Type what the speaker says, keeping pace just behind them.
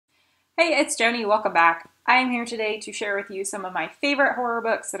Hey, it's Joni. Welcome back. I am here today to share with you some of my favorite horror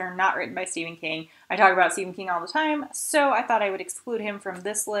books that are not written by Stephen King. I talk about Stephen King all the time, so I thought I would exclude him from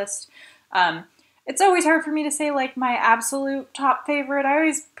this list. Um, it's always hard for me to say like my absolute top favorite. I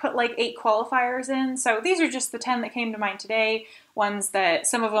always put like 8 qualifiers in, so these are just the 10 that came to mind today. Ones that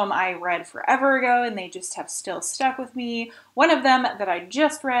some of them I read forever ago and they just have still stuck with me. One of them that I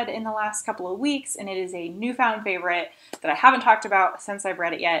just read in the last couple of weeks, and it is a newfound favorite that I haven't talked about since I've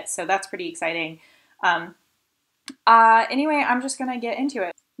read it yet, so that's pretty exciting. Anyway, I'm just gonna get into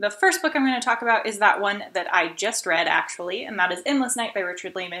it. The first book I'm going to talk about is that one that I just read, actually, and that is Endless Night by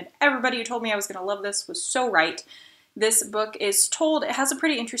Richard Lehman. Everybody who told me I was going to love this was so right. This book is told, it has a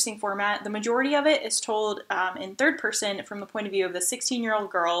pretty interesting format. The majority of it is told in third person from the point of view of the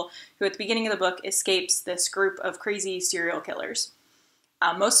 16-year-old girl who at the beginning of the book escapes this group of crazy serial killers.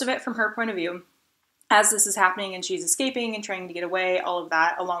 Most of it from her point of view. As this is happening and she's escaping and trying to get away, all of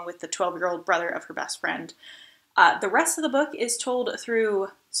that, along with the 12-year-old brother of her best friend. The rest of the book is told through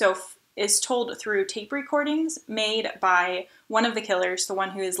tape recordings made by one of the killers, the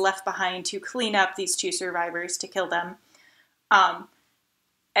one who is left behind to clean up these 2 survivors to kill them.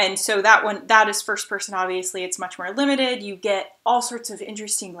 And so that is first person, obviously. It's much more limited. You get all sorts of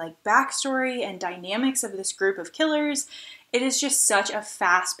interesting like backstory and dynamics of this group of killers. It is just such a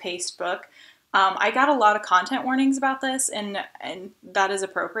fast-paced book. I got a lot of content warnings about this, and that is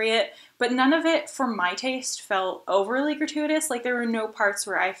appropriate, but none of it, for my taste, felt overly gratuitous. Like, there were no parts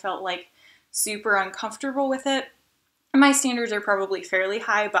where I felt, like, super uncomfortable with it. My standards are probably fairly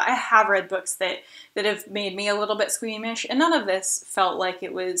high, but I have read books that have made me a little bit squeamish, and none of this felt like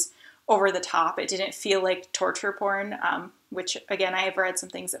it was over the top. It didn't feel like torture porn, which, again, I have read some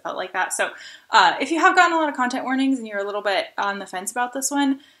things that felt like that. So, if you have gotten a lot of content warnings and you're a little bit on the fence about this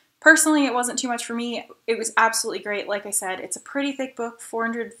one, personally, it wasn't too much for me. It was absolutely great. Like I said, it's a pretty thick book,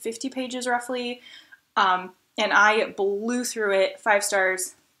 450 pages roughly, and I blew through it. 5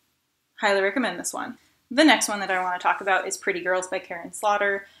 stars. Highly recommend this one. The next one that I want to talk about is Pretty Girls by Karen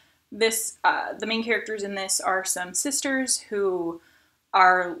Slaughter. The main characters in this are some sisters who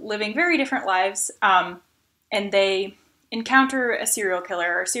are living very different lives, and they encounter a serial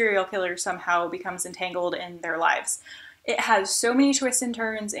killer, or a serial killer somehow becomes entangled in their lives. It has so many twists and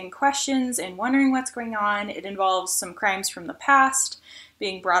turns and questions and wondering what's going on. It involves some crimes from the past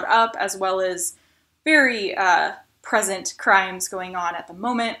being brought up, as well as very present crimes going on at the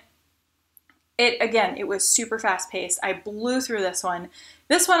moment. It was super fast-paced. I blew through this one.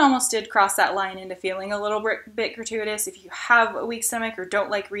 This one almost did cross that line into feeling a little bit gratuitous. If you have a weak stomach or don't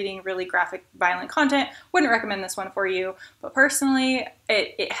like reading really graphic, violent content, wouldn't recommend this one for you. But personally,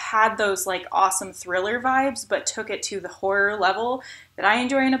 it had those like awesome thriller vibes, but took it to the horror level that I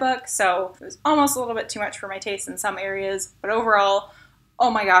enjoy in a book. So it was almost a little bit too much for my taste in some areas. But overall, oh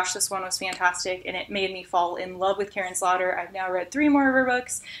my gosh, this one was fantastic, and it made me fall in love with Karen Slaughter. I've now read 3 more of her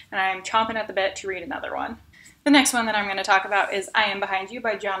books, and I'm chomping at the bit to read another one. The next one that I'm going to talk about is I Am Behind You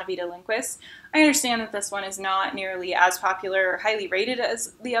by Jonavita Lindquist. I understand that this one is not nearly as popular or highly rated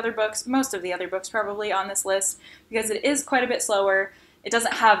as the other books, most of the other books probably on this list, because it is quite a bit slower. It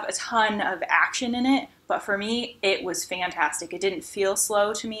doesn't have a ton of action in it, but for me, it was fantastic. It didn't feel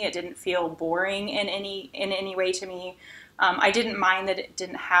slow to me. It didn't feel boring in any way to me. I didn't mind that it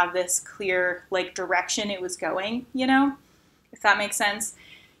didn't have this clear like direction it was going, you know, if that makes sense.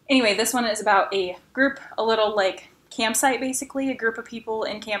 Anyway, this one is about a group, a little like campsite basically, a group of people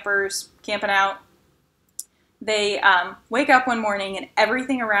in campers camping out. They wake up one morning and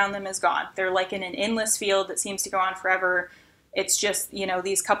everything around them is gone. They're like in an endless field that seems to go on forever. It's just, you know,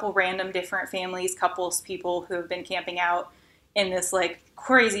 these couple random different families, couples, people who have been camping out in this like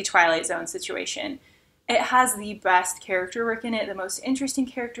crazy Twilight Zone situation. It has the best character work in it, the most interesting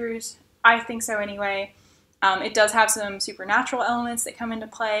characters, I think so anyway. It does have some supernatural elements that come into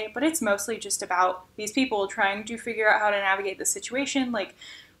play, but it's mostly just about these people trying to figure out how to navigate the situation, like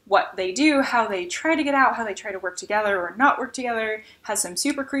what they do, how they try to get out, how they try to work together or not work together. It has some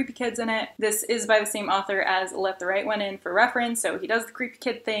super creepy kids in it. This is by the same author as Let the Right One In for reference, so he does the creepy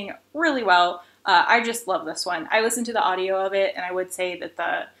kid thing really well. I just love this one. I listened to the audio of it, and I would say that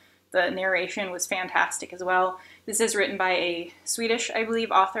the narration was fantastic as well. This is written by a Swedish, I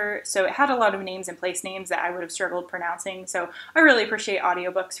believe, author, so it had a lot of names and place names that I would have struggled pronouncing, so I really appreciate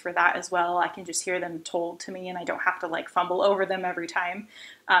audiobooks for that as well. I can just hear them told to me, and I don't have to, like, fumble over them every time.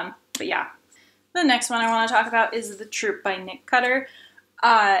 But yeah. The next one I want to talk about is The Troop by Nick Cutter.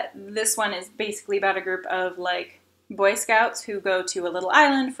 This one is basically about a group of, like, Boy Scouts who go to a little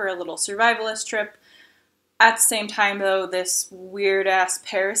island for a little survivalist trip. At the same time, though, this weird-ass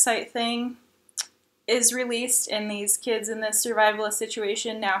parasite thing is released, and these kids in this survivalist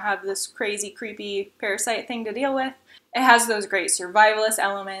situation now have this crazy, creepy parasite thing to deal with. It has those great survivalist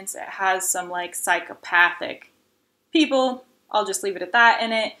elements. It has some like psychopathic people. I'll just leave it at that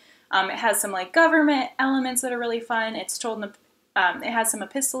in it. It has some like government elements that are really fun. It's told in it has some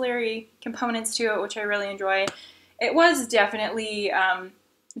epistolary components to it, which I really enjoy. It was definitely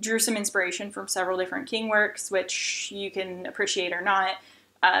drew some inspiration from several different King works, which you can appreciate or not.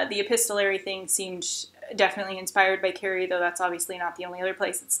 The epistolary thing seemed definitely inspired by Carrie, though that's obviously not the only other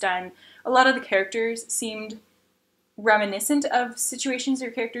place it's done. A lot of the characters seemed reminiscent of situations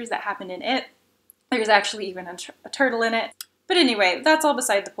or characters that happened in it. There's actually even a turtle in it. But anyway, that's all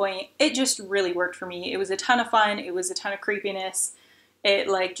beside the point. It just really worked for me. It was a ton of fun. It was a ton of creepiness. It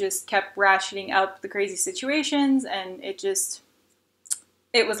like just kept ratcheting up the crazy situations, and it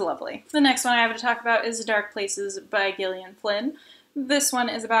was lovely. The next one I have to talk about is Dark Places by Gillian Flynn. This one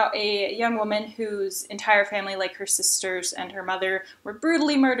is about a young woman whose entire family, like her sisters and her mother, were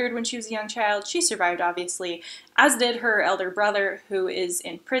brutally murdered when she was a young child. She survived, obviously, as did her elder brother, who is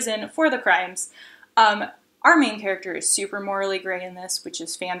in prison for the crimes. Our main character is super morally gray in this, which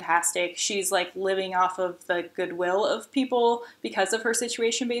is fantastic. She's like living off of the goodwill of people because of her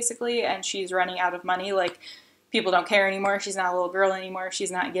situation, basically, and she's running out of money. Like, people don't care anymore. She's not a little girl anymore.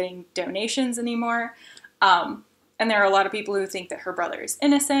 She's not getting donations anymore. And there are a lot of people who think that her brother is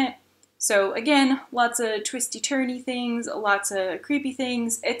innocent. So again, lots of twisty-turny things, lots of creepy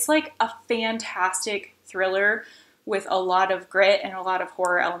things. It's like a fantastic thriller with a lot of grit and a lot of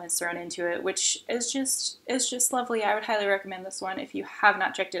horror elements thrown into it, which is just lovely. I would highly recommend this one if you have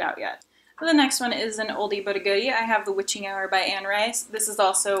not checked it out yet. The next one is an oldie but a goodie. I have The Witching Hour by Anne Rice. This is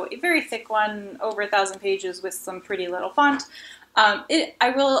also a very thick one, over 1,000 pages with some pretty little font.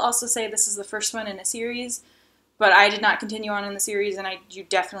 I will also say this is the first one in a series, but I did not continue on in the series, and you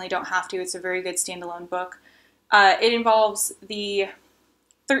definitely don't have to. It's a very good standalone book. It involves the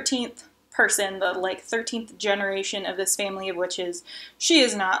 13th person, the like 13th generation of this family of witches. She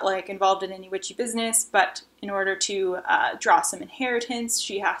is not like involved in any witchy business, but in order to draw some inheritance,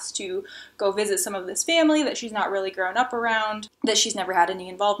 she has to go visit some of this family that she's not really grown up around, that she's never had any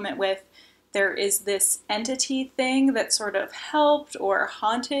involvement with. There is this entity thing that sort of helped or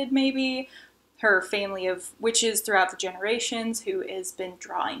haunted maybe her family of witches throughout the generations, who has been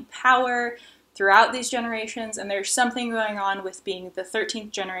drawing power throughout these generations, and there's something going on with being the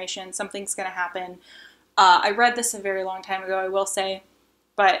 13th generation. Something's going to happen. I read this a very long time ago, I will say,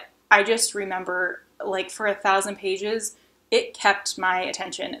 but I just remember, like, for 1,000 pages, it kept my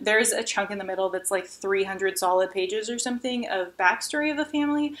attention. There's a chunk in the middle that's like 300 solid pages or something of backstory of the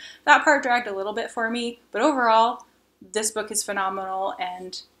family. That part dragged a little bit for me, but overall, this book is phenomenal,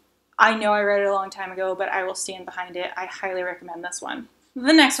 and I know I read it a long time ago, but I will stand behind it. I highly recommend this one.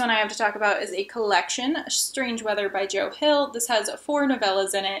 The next one I have to talk about is a collection, Strange Weather by Joe Hill. This has 4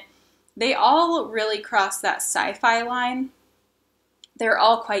 novellas in it. They all really cross that sci-fi line. They're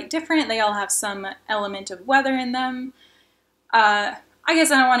all quite different. They all have some element of weather in them. I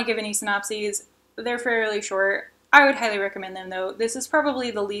guess I don't want to give any synopses. They're fairly short. I would highly recommend them, though. This is probably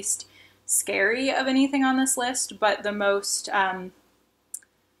the least scary of anything on this list, but the most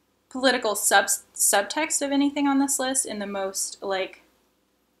political subtext of anything on this list, and the most like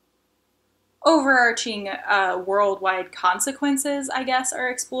overarching worldwide consequences, I guess, are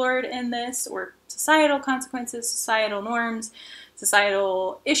explored in this, or societal consequences, societal norms,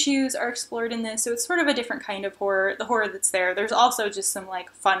 societal issues are explored in this. So it's sort of a different kind of horror, the horror that's there. There's also just some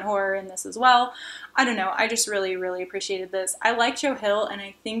like fun horror in this as well. I don't know, I just really, really appreciated this. I like Joe Hill, and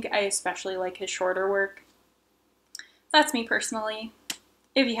I think I especially like his shorter work. That's me personally.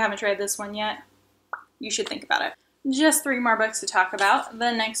 If you haven't tried this one yet, you should think about it. Just 3 more books to talk about.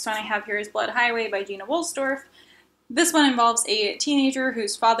 The next one I have here is Blood Highway by Gina Woolsdorf. This one involves a teenager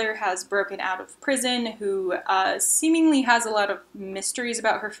whose father has broken out of prison, who seemingly has a lot of mysteries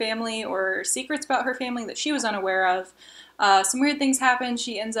about her family, or secrets about her family that she was unaware of. Some weird things happen.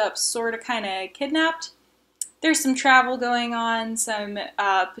 She ends up sort of kind of kidnapped. There's some travel going on, some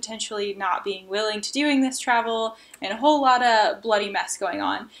potentially not being willing to doing this travel, and a whole lot of bloody mess going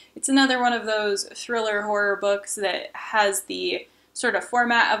on. It's another one of those thriller horror books that has the sort of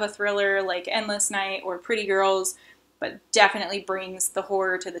format of a thriller like Endless Night or Pretty Girls, but definitely brings the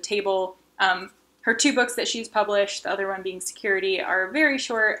horror to the table. Her 2 books that she's published, the other one being Security, are very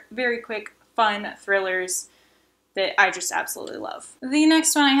short, very quick, fun thrillers that I just absolutely love. The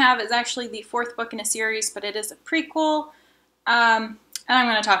next one I have is actually the 4th book in a series, but it is a prequel, and I'm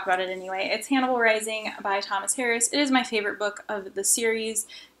going to talk about it anyway. It's Hannibal Rising by Thomas Harris. It is my favorite book of the series.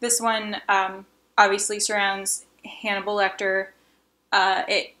 This one obviously surrounds Hannibal Lecter,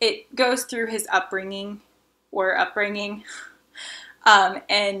 It goes through his upbringing,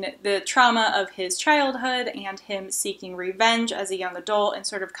 and the trauma of his childhood and him seeking revenge as a young adult and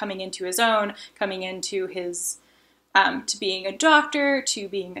sort of coming into his own, coming into his, to being a doctor, to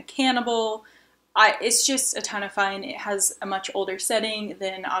being a cannibal. It's just a ton of fun. It has a much older setting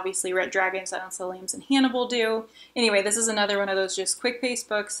than obviously Red Dragon, Silence of the Lambs, and Hannibal do. Anyway, this is another one of those just quick-paced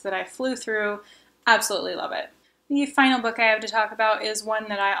books that I flew through. Absolutely love it. The final book I have to talk about is one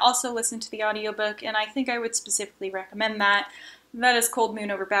that I also listened to the audiobook, and I think I would specifically recommend that. That is Cold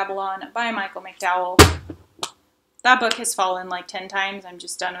Moon Over Babylon by Michael McDowell. That book has fallen like 10 times. I'm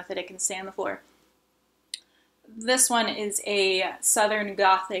just done with it. It can stay on the floor. This one is a Southern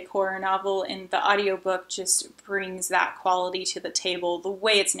Gothic horror novel, and the audiobook just brings that quality to the table. The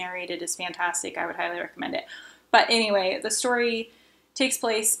way it's narrated is fantastic. I would highly recommend it. But anyway, the story takes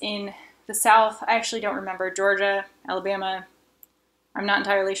place in the South. I actually don't remember. Georgia, Alabama. I'm not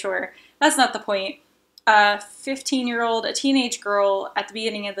entirely sure. That's not the point. A 15-year-old, a teenage girl, at the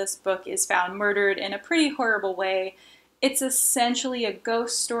beginning of this book is found murdered in a pretty horrible way. It's essentially a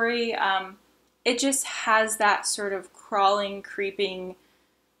ghost story. It just has that sort of crawling, creeping,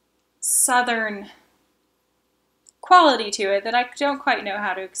 southern quality to it that I don't quite know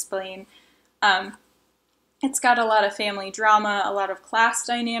how to explain. It's got a lot of family drama, a lot of class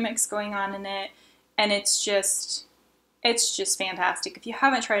dynamics going on in it, and it's just fantastic. If you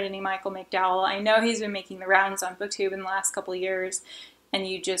haven't tried any Michael McDowell, I know he's been making the rounds on BookTube in the last couple of years, and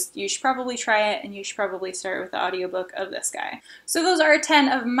you should probably try it, and you should probably start with the audiobook of this guy. So those are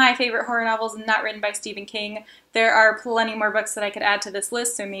 10 of my favorite horror novels not written by Stephen King. There are plenty more books that I could add to this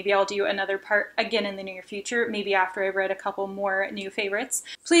list, so maybe I'll do another part again in the near future, maybe after I've read a couple more new favorites.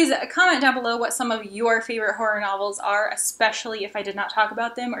 Please comment down below what some of your favorite horror novels are, especially if I did not talk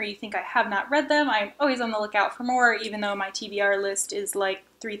about them or you think I have not read them. I'm always on the lookout for more, even though my TBR list is like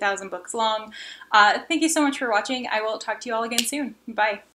 3,000 books long. Thank you so much for watching. I will talk to you all again soon. Bye.